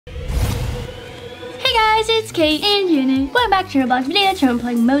Hey guys, it's Kate and Janet. Welcome back to Roblox video. Today I'm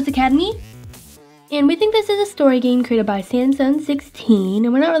playing Mo's Academy. And we think this is a story game created by Samsung16.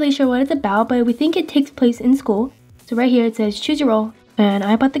 And we're not really sure what it's about, but we think it takes place in school. So right here it says choose your role. And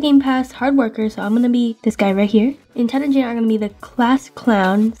I bought the game pass, hard worker, so I'm gonna be this guy right here. And Ted and Janet are gonna be the class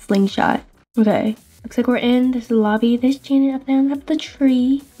clown slingshot. Okay, looks like we're in. There's the lobby. There's Janet up there on top of the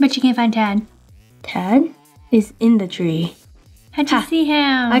tree. But you can't find Tad. Tad is in the tree. How'd you see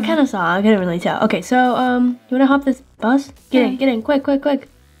him? I kind of saw. I couldn't really tell. Okay, so you wanna hop this bus? Get in, quick. Wait,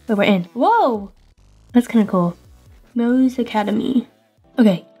 we're in. Whoa, that's kind of cool. Mo's Academy.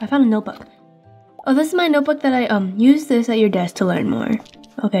 Okay, I found a notebook. Oh, this is my notebook that I use this at your desk to learn more.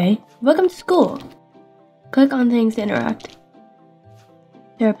 Okay, welcome to school. Click on things to interact.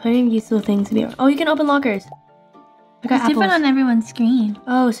 There are plenty of useful things to be. Oh, you can open lockers. I got it's different on everyone's screen.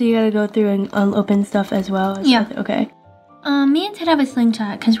 Oh, so you gotta go through and open stuff as well. Yeah. Okay. Me and Ted have a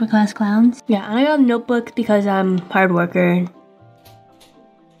slingshot because we're class clowns. Yeah, and I got a notebook because I'm hard worker.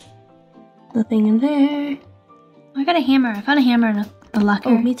 Nothing in there. I got a hammer. I found a hammer in a locker.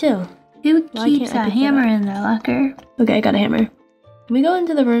 Oh, me too. Who keeps a hammer in their locker? Okay, I got a hammer. Can we go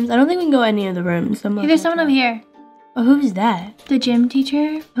into the rooms? I don't think we can go any of the rooms. Hey, there's someone over here. Oh, who's that? The gym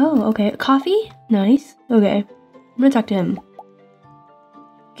teacher. Oh, okay. Coffee? Nice. Okay. I'm gonna talk to him.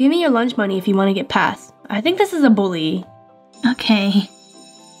 Give me your lunch money if you want to get past. I think this is a bully. Okay.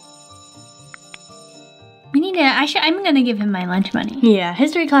 We need to. I'm gonna give him my lunch money. Yeah,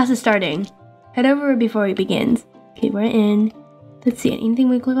 history class is starting. Head over before it begins. Okay, we're in. Let's see. Anything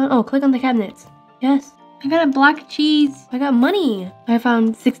we click on? Oh, click on the cabinets. Yes. I got a block of cheese. I got money. I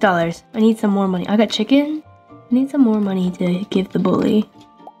found $6. I need some more money. I got chicken. I need some more money to give the bully.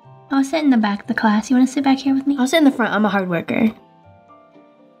 I'll sit in the back of the class. You want to sit back here with me? I'll sit in the front. I'm a hard worker.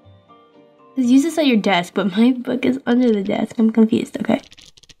 Let's use this at your desk, but my book is under the desk. I'm confused. Okay.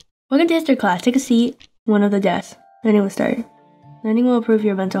 Welcome to history class. Take a seat. One of the desks. Learning will start. Learning will improve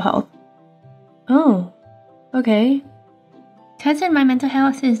your mental health. Oh. Okay. Ted said my mental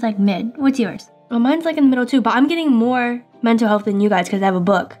health is like mid. What's yours? Well, mine's like in the middle too, but I'm getting more mental health than you guys because I have a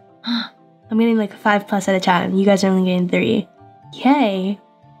book. I'm getting like 5+ at a time. You guys are only getting 3. Yay.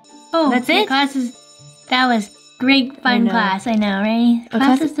 Oh, that's it? That was great fun class. I know, right?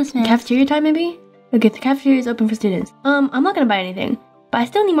 Class is dismissed. Cafeteria time maybe? Okay, the cafeteria is open for students. I'm not gonna buy anything, but I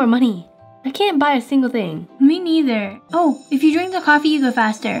still need more money. I can't buy a single thing. Me neither. Oh, if you drink the coffee, you go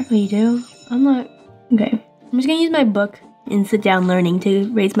faster. Oh, you do? I'm not. Okay. I'm just gonna use my book and sit down learning to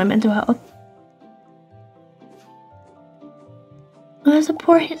raise my mental health. Oh, there's a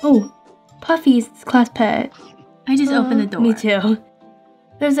poor Oh, Puffy's class pet. I just opened the door. Me too.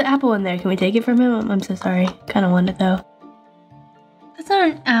 There's an apple in there. Can we take it from him? I'm so sorry. Kind of want it though. That's not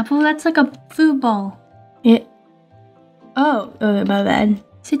an apple. That's like a food ball. Oh, okay, my bad.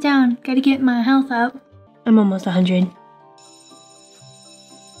 Sit down. Gotta get my health up. I'm almost 100.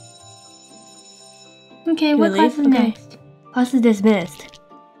 Okay, what class is next? Class is dismissed.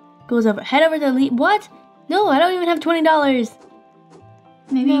 Goes over. Head over to the What? No, I don't even have $20.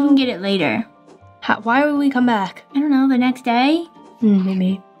 Maybe you can get it later. Why would we come back? I don't know, the next day?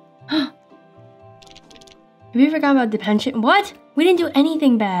 Maybe. Have you forgot about detention? What? We didn't do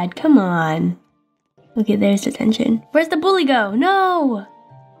anything bad. Come on. Okay, there's detention. Where's the bully go? No!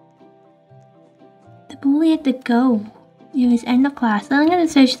 The bully had to go. It was end of class. So I'm gonna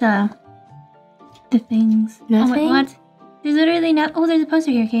search the things. Nothing? Oh, wait, what? There's literally not. Oh, there's a poster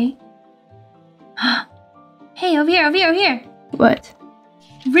here, Kate. Hey, over here. What?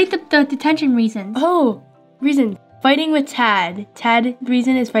 Read the detention reasons. Oh, reason. Fighting with Tad. Tad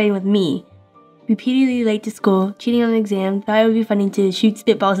reason is fighting with me. Repeatedly late to school, cheating on an exam, thought it would be funny to shoot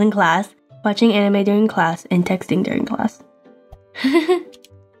spitballs in class, watching anime during class, and texting during class.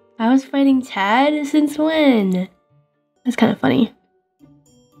 I was fighting Tad since when? That's kind of funny.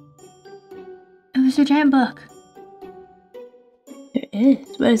 It was a giant book. There is.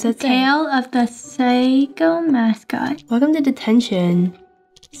 What does that say? Tale of the Psycho Mascot. Welcome to detention.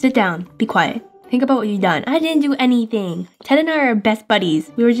 Sit down. Be quiet. Think about what you've done. I didn't do anything. Ted and I are best buddies.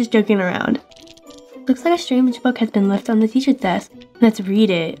 We were just joking around. Looks like a strange book has been left on the teacher's desk. Let's read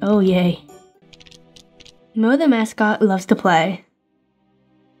it. Oh, yay. Mo the mascot loves to play.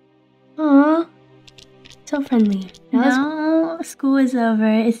 Aww. So friendly. Now school is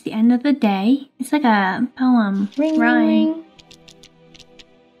over. It's the end of the day. It's like a poem. Rhyme.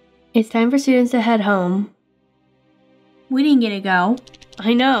 It's time for students to head home. We didn't get to go.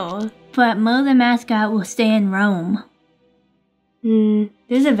 I know. But Mo the mascot will stay in Rome.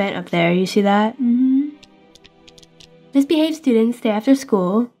 There's a vent up there. You see that? Misbehave students stay after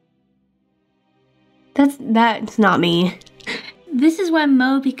school. That's not me. This is when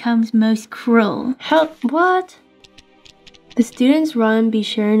Mo becomes most cruel. Help, what? The students run, be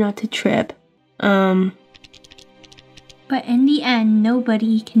sure not to trip. But in the end,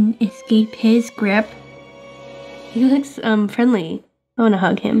 nobody can escape his grip. He looks, friendly. I want to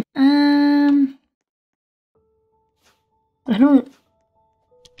hug him. I don't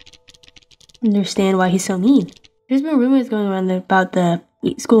understand why he's so mean. There's been rumors going around about the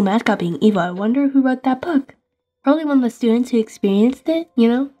school mascot being evil. I wonder who wrote that book. Probably one of the students who experienced it, you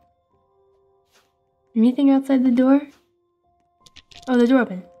know? Anything outside the door? Oh, the door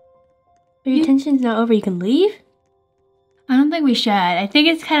open. But your tension's not over, you can leave? I don't think we should. I think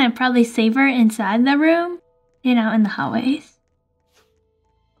it's kind of probably safer inside the room than out in the hallways.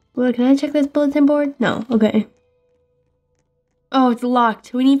 Well, can I check this bulletin board? No, okay. Oh, it's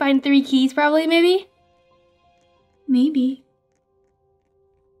locked. We need to find 3 keys probably, maybe? Maybe.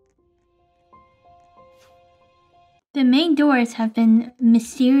 The main doors have been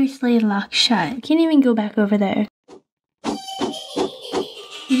mysteriously locked shut. I can't even go back over there. Did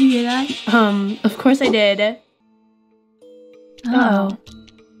you hear that? Of course I did. Uh-oh.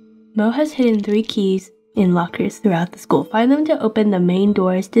 Mo has hidden 3 keys in lockers throughout the school. Find them to open the main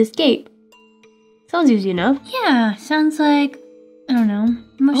doors to escape. Sounds easy enough. Yeah, sounds like, I don't know.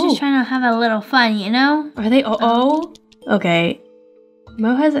 Mo's just trying to have a little fun, you know? Are they? Oh. Okay.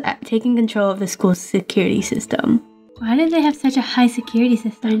 Mo has taken control of the school's security system. Why did they have such a high security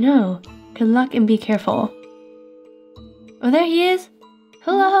system? I know. Good luck and be careful. Oh, there he is.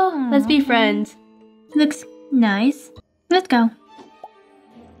 Hello. Oh. Let's be friends. Looks nice. Let's go.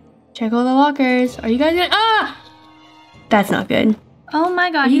 Check all the lockers. Are you guys gonna... Ah! That's not good. Oh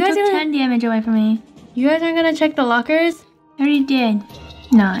my god, you guys took 10 damage away from me. You guys aren't gonna check the lockers? I already did.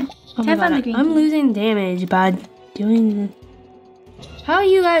 Not. Oh my god, I'm losing damage by doing this. How are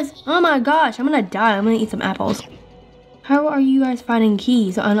you guys... Oh my gosh, I'm gonna die. I'm gonna eat some apples. How are you guys finding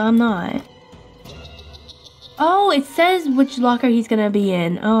keys and I'm not? Oh, it says which locker he's gonna be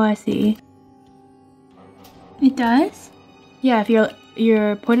in. Oh, I see. It does? Yeah, if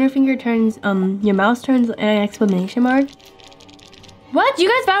your pointer finger turns, your mouse turns an exclamation mark. What? You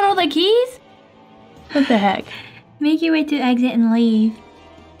guys found all the keys? What the heck? Make your way to exit and leave.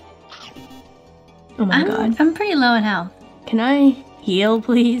 Oh my god. I'm pretty low in health. Can I heal,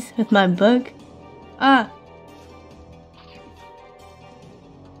 please, with my book? Ah.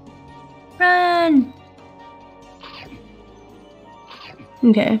 Run!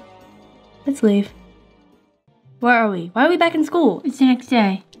 Okay. Let's leave. Where are we? Why are we back in school? It's the next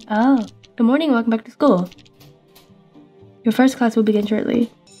day. Oh. Good morning, welcome back to school. Your first class will begin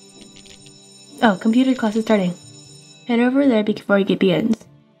shortly. Oh, computer class is starting. Head over there before it begins.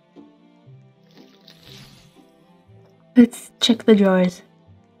 Let's check the drawers.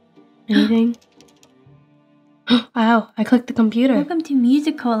 Anything? Wow, I clicked the computer. Welcome to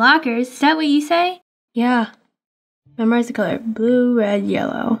musical lockers. Is that what you say? Yeah. Memorize the color. Blue, red,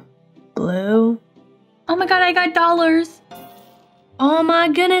 yellow. Blue. Oh my god, I got dollars. Oh my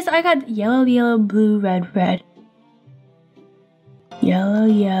goodness, I got yellow, yellow, blue, red, red. Yellow,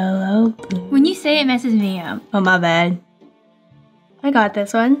 yellow, blue. When you say it, messes me up. Oh, my bad. I got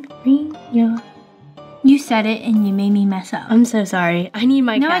this one. Green, yellow. You said it and you made me mess up. I'm so sorry. I need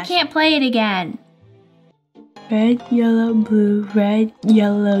my cash. I can't play it again. Red, yellow, blue, red,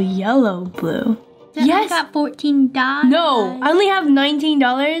 yellow, yellow, blue. Yes! I got $14. No! I only have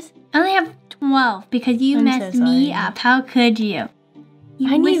 $19. I only have 12 because you messed me up. How could you?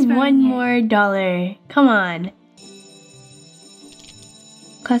 I need one more dollar. Come on.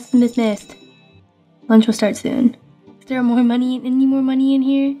 Class dismissed. Lunch will start soon. Is there more money? Any more money in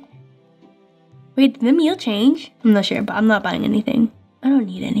here? Wait, did the meal change? I'm not sure, but I'm not buying anything. I don't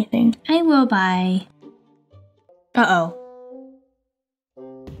need anything. I will buy. Uh-oh.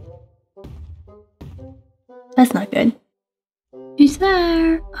 That's not good. Who's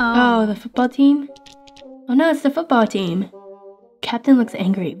there? Oh, the football team? Oh no, it's the football team. Captain looks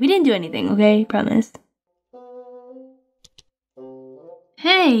angry. We didn't do anything, okay? Promise.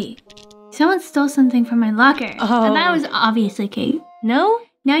 Hey! Someone stole something from my locker. Oh. And that was obviously Kate. No?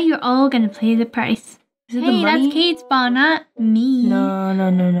 Now you're all gonna pay the price. Is it hey, the money? That's Kate's ball, not me.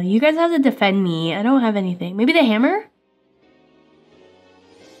 No. You guys have to defend me. I don't have anything. Maybe the hammer?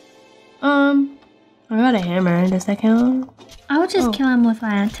 I got a hammer. Does that count? I would just kill him with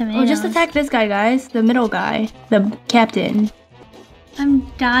my tomatoes. Oh, just attack this guy, guys. The middle guy. The captain. I'm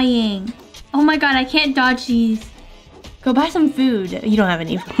dying. Oh my god, I can't dodge these. Go buy some food. You don't have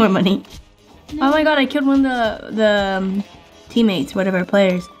any more money. No. Oh my god, I killed one of the teammates, whatever,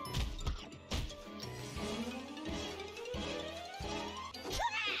 players.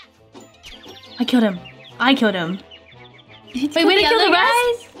 I killed him. Wait, way to kill the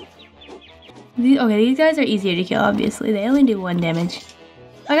rest? These guys are easier to kill, obviously. They only do 1 damage.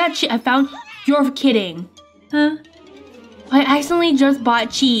 I found... You're kidding. Huh? I accidentally just bought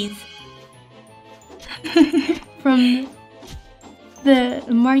cheese. From the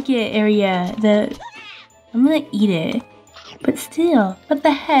market area. I'm gonna eat it. But still, what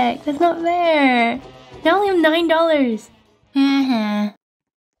the heck? That's not fair. Now I only have $9.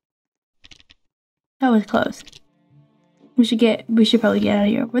 That was close. We should probably get out of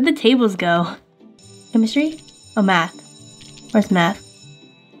here. Where'd the tables go? Chemistry? Oh, math. Where's math?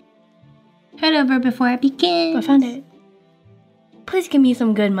 Head over before I begin. I found it. Please give me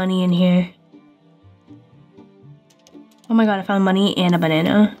some good money in here. Oh my god, I found money and a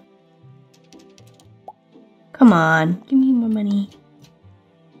banana. Come on, give me more money.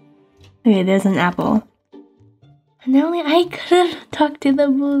 Okay, there's an apple. And now only I could have talked to the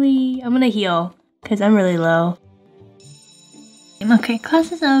bully. I'm gonna heal, because I'm really low. Okay,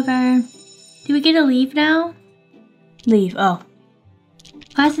 class is over. Do we get to leave now? Leave, oh.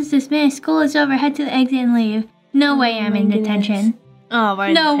 Class is dismissed. School is over. Head to the exit and leave. No way I'm in detention. Oh, we're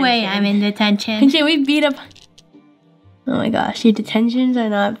in No detention. way I'm in detention. Shit, we beat up... Oh my gosh, your detentions are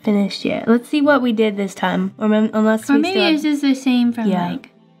not finished yet. Let's see what we did this time. Or maybe it's just the same from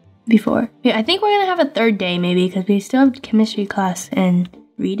like... before. Yeah, I think we're gonna have a 3rd day maybe, because we still have chemistry class and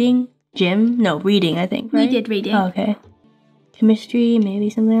reading. Gym? No, reading, I think, right? We did reading. Oh, okay. Chemistry, maybe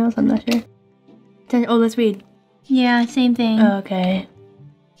something else, I'm not sure. Oh, let's read. Yeah, same thing. Oh, okay.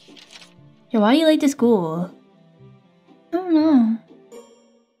 Yeah, why are you late to school? I don't know.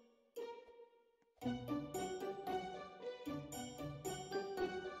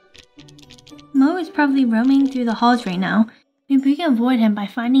 Mo is probably roaming through the halls right now. Maybe we can avoid him by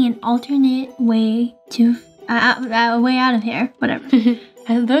finding an alternate way to a way out of here. Whatever.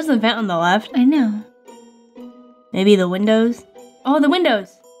 There's a vent on the left. I know. Maybe the windows? Oh, the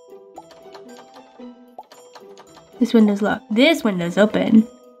windows! This window's locked. This window's open.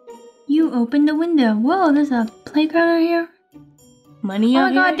 You opened the window. Whoa, there's a playground out here. Money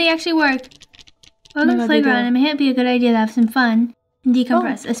out here? Oh my god, they actually work. Welcome to the playground. It might be a good idea to have some fun and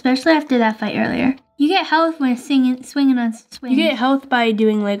decompress, especially after that fight earlier. You get health when swinging on swings. You get health by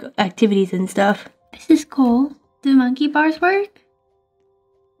doing like activities and stuff. This is cool. Do monkey bars work?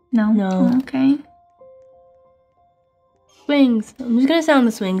 No. No. Okay. Swings. I'm just gonna sit on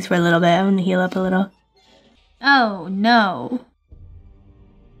the swings for a little bit. I'm gonna heal up a little. Oh no.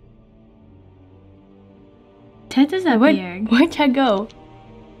 Ted does that weird. Where'd Ted go?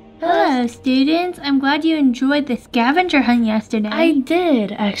 Hello, students. I'm glad you enjoyed the scavenger hunt yesterday. I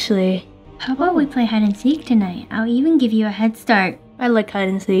did, actually. How about we play hide and seek tonight? I'll even give you a head start. I like hide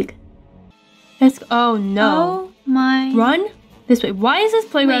and seek. Oh no. Oh my. Run? This way. Why is this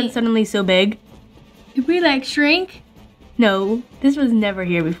playground suddenly so big? Did we like shrink? No, this was never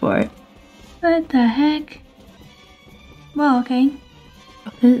here before. What the heck? Well, okay.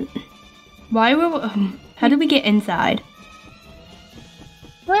 Why were how did we get inside?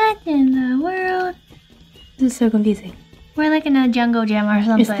 What in the world? This is so confusing. We're like in a jungle gym or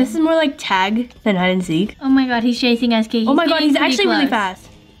something. This is more like tag than hide and seek. Oh my god, he's chasing us, Kate. Oh my god, he's actually really fast.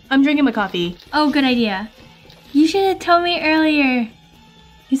 I'm drinking my coffee. Oh, good idea. You should have told me earlier.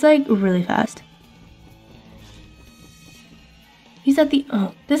 He's like really fast. He's at the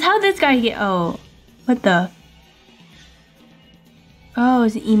this how this guy get what the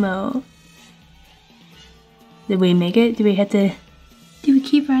it's emo. Did we make it? Did we have to do we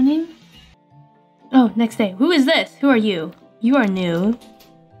keep running? Oh, next day. Who is this? Who are you? You are new.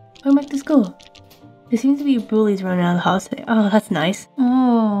 Welcome back to school. There seems to be bullies running out of the house today. Oh, that's nice.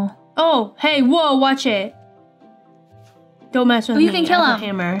 Oh, hey, whoa, watch it. Don't mess with me. You can kill him.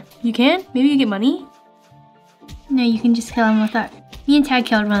 Hammer. You can? Maybe you get money? No, you can just kill him with our... Me and Tad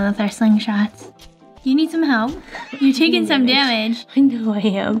killed one with our slingshots. You need some help? You're taking some damage. I know I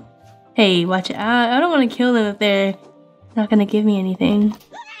am. Hey, watch it. I don't want to kill them if they're not going to give me anything.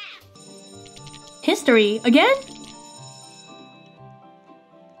 History? Again?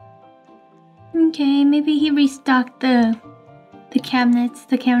 Okay, maybe he restocked the cabinets,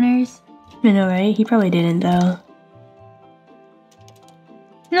 the counters. I know, right? He probably didn't, though.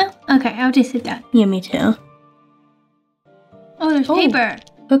 No? Okay, I'll just sit down. Yeah, me too. Oh, there's paper.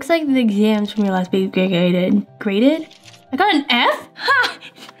 Looks like the exams from your last week graded. Graded? I got an F? Ha!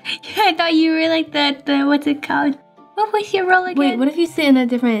 I thought you were like the what's it called? What was your role again? Wait, what if you sit in a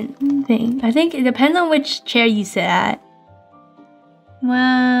different thing? I think it depends on which chair you sit at.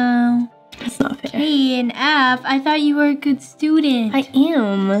 Wow. That's not fair. Hey, an F. I thought you were a good student. I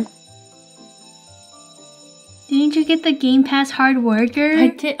am. Didn't you get the Game Pass hard worker? I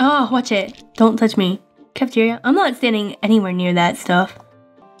did. Oh, watch it. Don't touch me. cafeteria? I'm not standing anywhere near that stuff.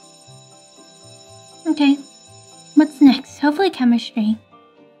 Okay. What's next? Hopefully chemistry.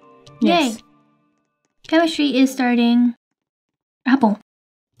 Yes. Yay. Chemistry is starting. Apple.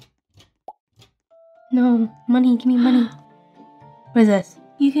 No, money, give me money. What is this?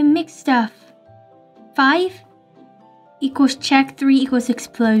 You can mix stuff. 5 equals check, 3 equals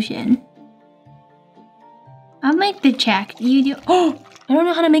explosion. I'll make the check. You do. Oh, I don't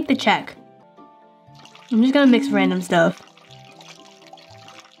know how to make the check. I'm just gonna mix random stuff.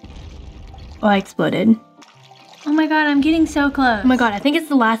 Oh, I exploded. Oh my god, I'm getting so close. Oh my god, I think it's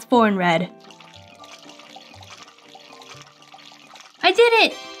the last 4 in red. I did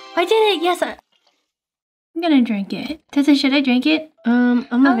it! I did it, yes. I'm gonna drink it. Tessa, should I drink it? I'm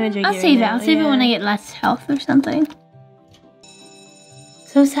not gonna drink it. I'll save it. Right now. I'll save it when I get less health or something.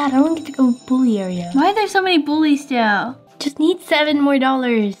 So sad, I don't get to go bully area. Why are there so many bullies still? Just need $7 more.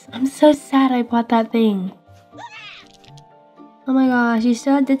 I'm so sad I bought that thing. Oh my gosh, you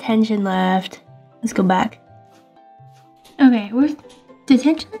still have detention left. Let's go back. Okay, where's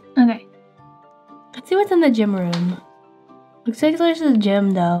detention? Okay. Let's see what's in the gym room. Looks like there's a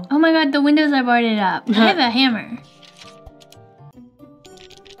gym though. Oh my god, the windows are boarded up. I have a hammer.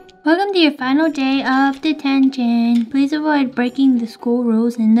 Welcome to your final day of detention. Please avoid breaking the school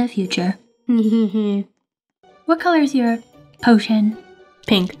rules in the future. What color is your potion?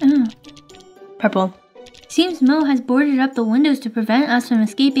 Pink. Oh. Purple. Seems Mo has boarded up the windows to prevent us from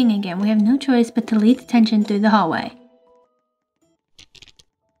escaping again. We have no choice but to lead detention through the hallway.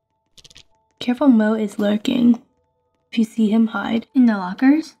 Careful, Mo is lurking. If you see him, hide. In the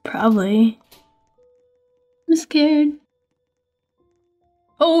lockers? Probably. I'm scared.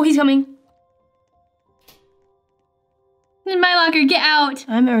 Oh, he's coming. In my locker, get out!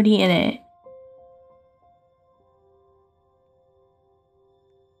 I'm already in it.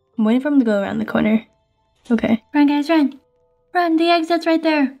 I'm waiting for him to go around the corner. Okay. Run, guys, run. Run, the exit's right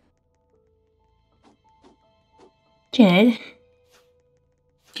there. Janet.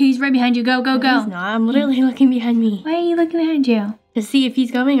 Okay, he's right behind you. Go, go, No, go. he's not. I'm literally looking behind me. Why are you looking behind you? To see if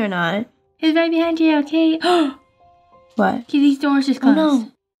he's coming or not. He's right behind you, okay? What? Okay, these doors just Oh closed.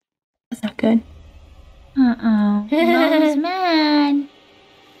 no. That's not good. Uh-oh. Mo's mad.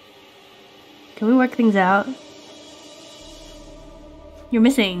 Can we work things out? You're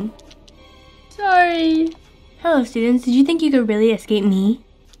missing. Sorry. Hello, students. Did you think you could really escape me?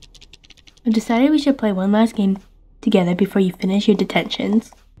 I've decided we should play one last game together before you finish your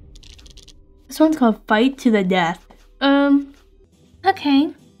detentions. This one's called Fight to the Death. Okay.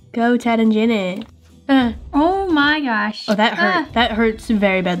 Go, Tad and Janet. Oh my gosh. Oh, that hurt. Ah. That hurts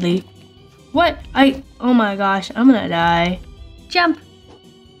very badly. What? Oh my gosh, I'm gonna die. Jump.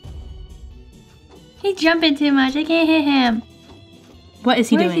 He's jumping too much. I can't hit him. What is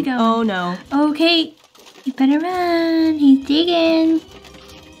he Where doing? is he going? Oh no. Okay. You better run. He's digging.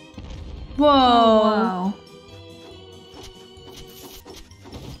 Whoa. Oh, whoa.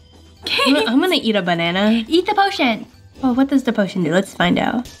 I'm gonna eat a banana. Eat the potion. Oh, what does the potion do? Let's find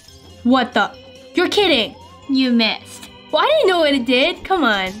out. What the? You're kidding. You missed. Well, I didn't know what it did. Come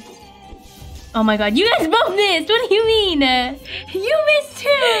on. Oh my god, you guys both missed. What do you mean? You missed too.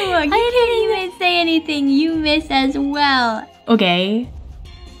 You didn't even say anything. You missed as well. Okay.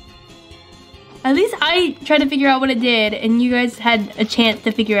 At least I tried to figure out what it did, and you guys had a chance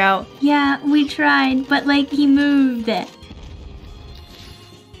to figure out. Yeah, we tried, but like he moved it.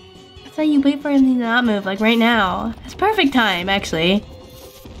 That's how you wait for him to not move, like right now. It's perfect time, actually.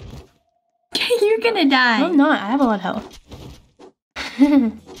 You're gonna die. No, I'm not. I have a lot of health.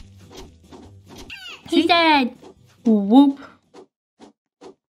 He's dead. Whoop.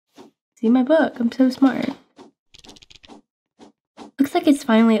 See my book. I'm so smart. Looks like it's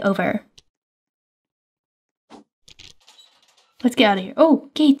finally over. Let's get out of here. Oh,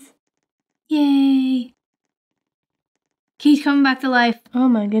 gates. Yay. He's coming back to life. Oh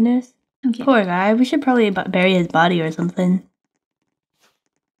my goodness. Okay. Poor guy. We should probably bury his body or something.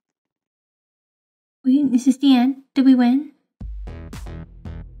 Wait, is this the end? Did we win?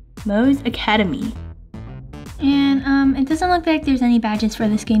 Mo's Academy. And it doesn't look like there's any badges for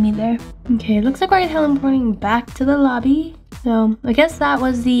this game either. Okay, looks like we're teleporting back to the lobby. So I guess that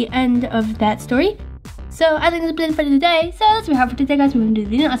was the end of that story. So I think that's been it for today. So that's what we have for today, guys. We're going to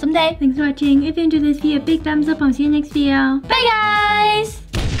do an awesome day. Thanks for watching. If you enjoyed this video, big thumbs up. I'll see you next video. Bye, guys!